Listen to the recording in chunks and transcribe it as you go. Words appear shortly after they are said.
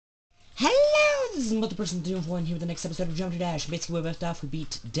This is Multi-Person Doom 1 here with the next episode of Jump to Dash. Basically, we left off, we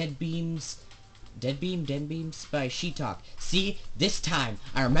beat Dead Beams by Sheet Talk. See, this time,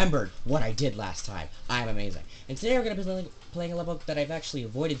 I remembered what I did last time. I'm amazing. And today we're going to be playing a level that I've actually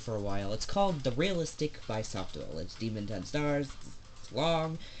avoided for a while. It's called The Realistic by Softable. It's Demon 10 Stars, it's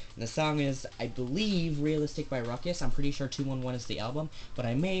long, and the song is, I believe, Realistic by Ruckus. I'm pretty sure 211 is the album, but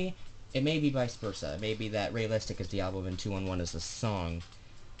it may be vice versa. It may be that Realistic is the album and 211 is the song.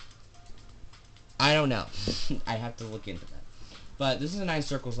 I don't know. I have to look into that. But this is a 9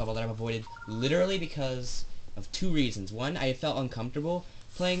 circles level that I've avoided literally because of two reasons. One, I felt uncomfortable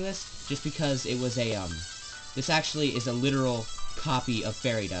playing this just because it was a, this actually is a literal copy of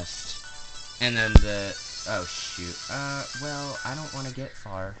Fairy Dust. And then oh shoot. Well, I don't want to get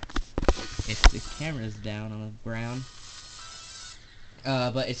far if the camera's down on the ground.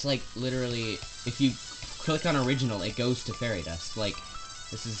 But it's like literally, if you click on original, it goes to Fairy Dust. Like,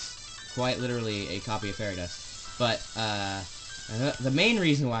 this is quite literally a copy of Fairy Dust. But, the main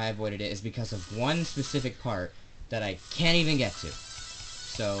reason why I avoided it is because of one specific part that I can't even get to.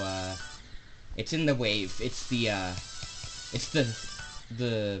 So, it's in the wave. It's the, it's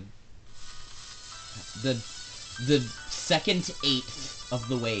the second eighth of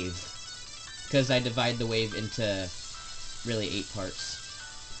the wave. Because I divide the wave into really 8 parts.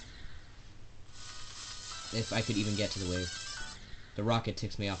 If I could even get to the wave. The rocket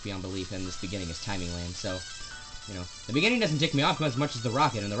ticks me off beyond belief, and this beginning is timing land, so, you know, the beginning doesn't tick me off as much as the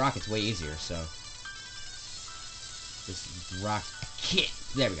rocket, and the rocket's way easier, so. This rocket,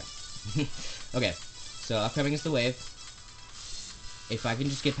 there we go. Okay, so upcoming is the wave. If I can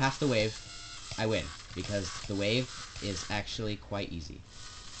just get past the wave, I win, because the wave is actually quite easy.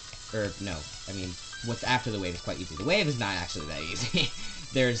 Or, no, I mean, what's after the wave is quite easy. The wave is not actually that easy.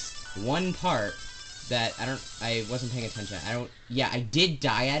 There's one part that I wasn't paying attention. Yeah, I did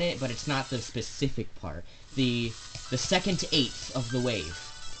die at it, but it's not the specific part. The second eighth of the wave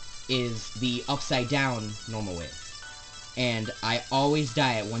is the upside down normal wave. And I always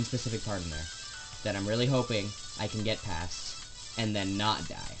die at one specific part in there that I'm really hoping I can get past and then not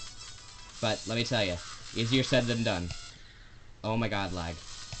die. But let me tell you, easier said than done. Oh my god, lag.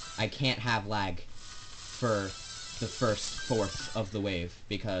 I can't have lag for the first fourth of the wave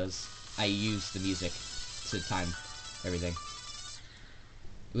because I use the music to time everything.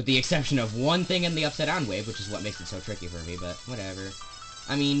 With the exception of one thing in the upside down wave, which is what makes it so tricky for me, but whatever.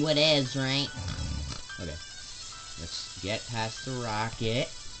 I mean, what is, right? Okay. Let's get past the rocket.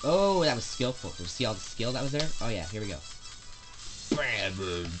 Oh, that was skillful. Did you see all the skill that was there? Oh yeah, here we go.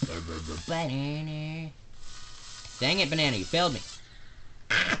 Banana. Dang it, banana, you failed me.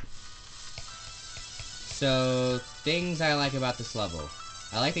 So, things I like about this level.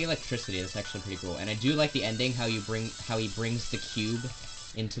 I like the electricity, that's actually pretty cool. And I do like the ending, how he brings the cube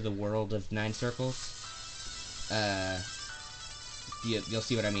into the world of 9 circles. You'll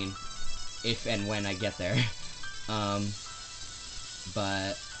see what I mean if and when I get there.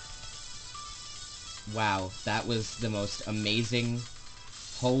 But wow, that was the most amazing,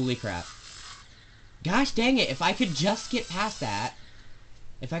 holy crap. Gosh dang it, if I could just get past that,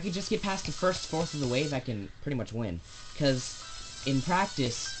 if I could just get past the first fourth of the wave, I can pretty much win. Because in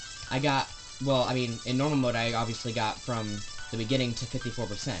practice, I got, well, I mean, in normal mode, I obviously got from the beginning to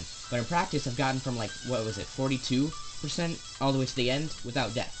 54%. But in practice, I've gotten from, like, what was it, 42% all the way to the end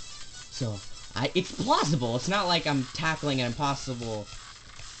without death. So, it's plausible. It's not like I'm tackling an impossible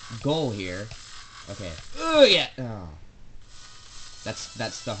goal here. Okay. Oh, yeah. Oh.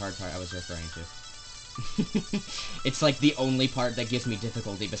 That's the hard part I was referring to. It's like the only part that gives me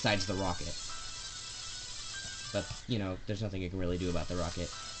difficulty besides the rocket. But, you know, there's nothing you can really do about the rocket.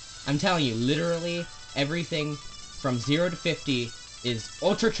 I'm telling you, literally, everything from 0 to 50 is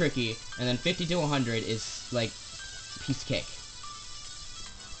ultra tricky, and then 50 to 100 is, like, piece of cake.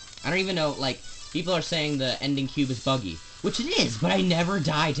 I don't even know, like, people are saying the ending cube is buggy, which it is, but I never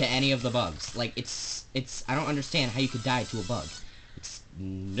die to any of the bugs. Like, I don't understand how you could die to a bug. It's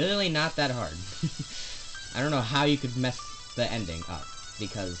really not that hard. I don't know how you could mess the ending up,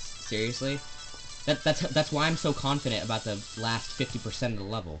 because, seriously, that's why I'm so confident about the last 50% of the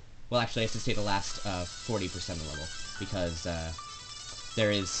level. Well, actually, I should say the last 40% of the level, because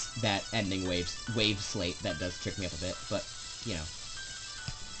there is that ending wave slate that does trick me up a bit, but, you know.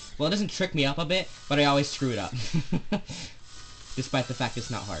 Well, it doesn't trick me up a bit, but I always screw it up. Despite the fact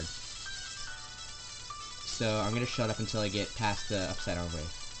it's not hard. So, I'm gonna shut up until I get past the upside down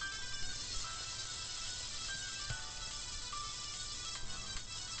wave.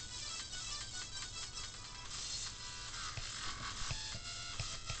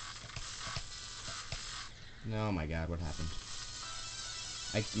 Oh my god, what happened?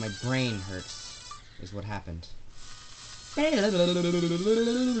 My brain hurts. is what happened. That's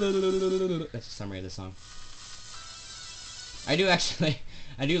a summary of the song. I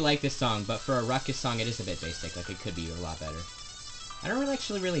do like this song, but for a ruckus song, it is a bit basic. Like, it could be a lot better. I don't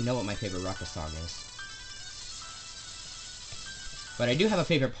really know what my favorite ruckus song is. But I do have a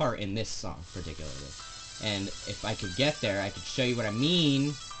favorite part in this song, particularly. And if I could get there, I could show you what I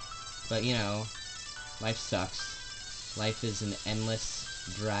mean. But, you know, life sucks. Life is an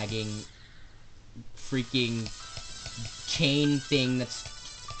endless, dragging, freaking chain thing that's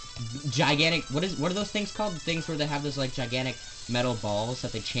gigantic. What are those things called? Things where they have those, like, gigantic metal balls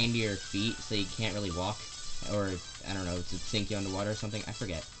that they chain to your feet so you can't really walk? Or, I don't know, to sink you underwater or something? I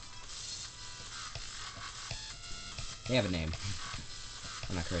forget. They have a name.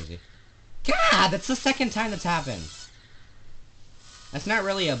 I'm not crazy. God, that's the second time that's happened. That's not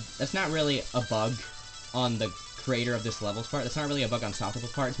really a bug on the creator of this level's part. That's not really a bug on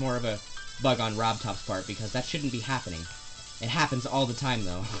Softable's part. It's more of a bug on RobTop's part, because that shouldn't be happening. It happens all the time,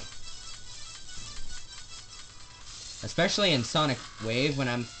 though. Especially in Sonic Wave, when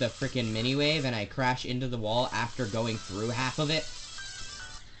I'm the frickin' mini wave and I crash into the wall after going through half of it.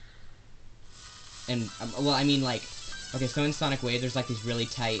 And, well, I mean, like, okay, so in Sonic Wave, there's, like, these really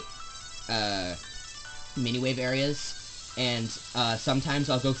tight, mini wave areas, and,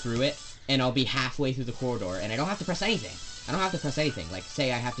 sometimes I'll go through it, and I'll be halfway through the corridor, and I don't have to press anything. I don't have to press anything. Like,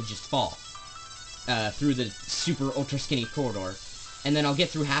 say I have to just fall, through the super ultra skinny corridor, and then I'll get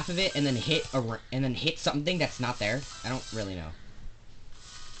through half of it, and then hit something that's not there. I don't really know.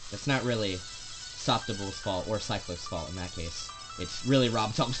 That's not really Softable's fault, or Cyclo's fault in that case. It's really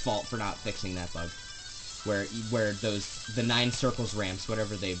RobTop's fault for not fixing that bug. Where the 9 circles ramps,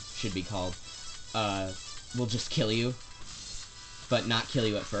 whatever they should be called, will just kill you, but not kill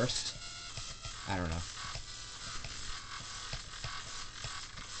you at first. I don't know.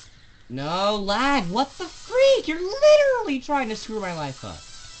 No, lag! What the freak? You're literally trying to screw my life up.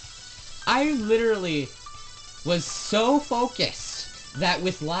 I literally was so focused that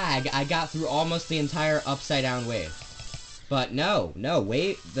with lag, I got through almost the entire upside down wave. But no,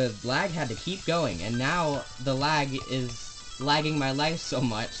 wait, the lag had to keep going, and now the lag is lagging my life so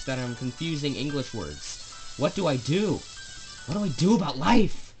much that I'm confusing English words. What do I do? What do I do about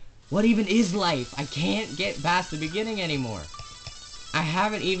life? What even is life? I can't get past the beginning anymore. I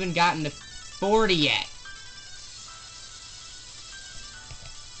haven't even gotten to 40 yet.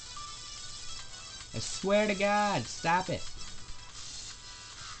 I swear to God, stop it.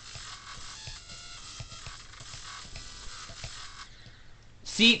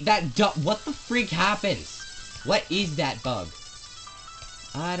 See, what the freak happens? What is that bug?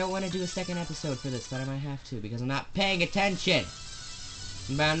 I don't want to do a second episode for this, but I might have to, because I'm not paying attention.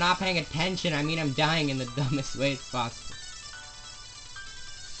 By I'm not paying attention, I mean I'm dying in the dumbest ways possible.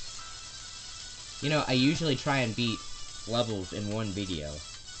 You know, I usually try and beat levels in one video.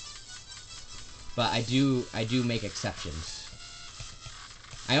 But I do make exceptions.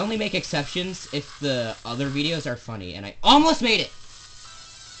 I only make exceptions if the other videos are funny, and I almost made it!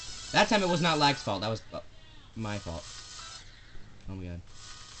 That time it was not lag's fault, that was my fault. Oh my god.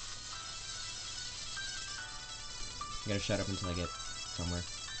 I gotta shut up until I get somewhere.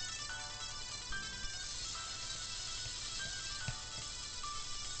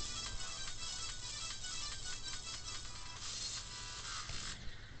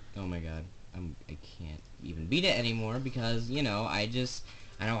 Oh my god. I can't even beat it anymore because, you know, I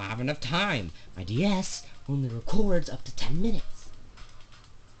don't have enough time. My DS only records up to 10 minutes.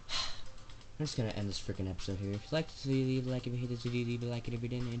 I'm just gonna end this freaking episode here. If you liked this video, leave a like. If you hate this video, leave a like. And if you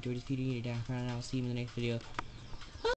didn't enjoy this video, you're down for it, and I'll see you in the next video.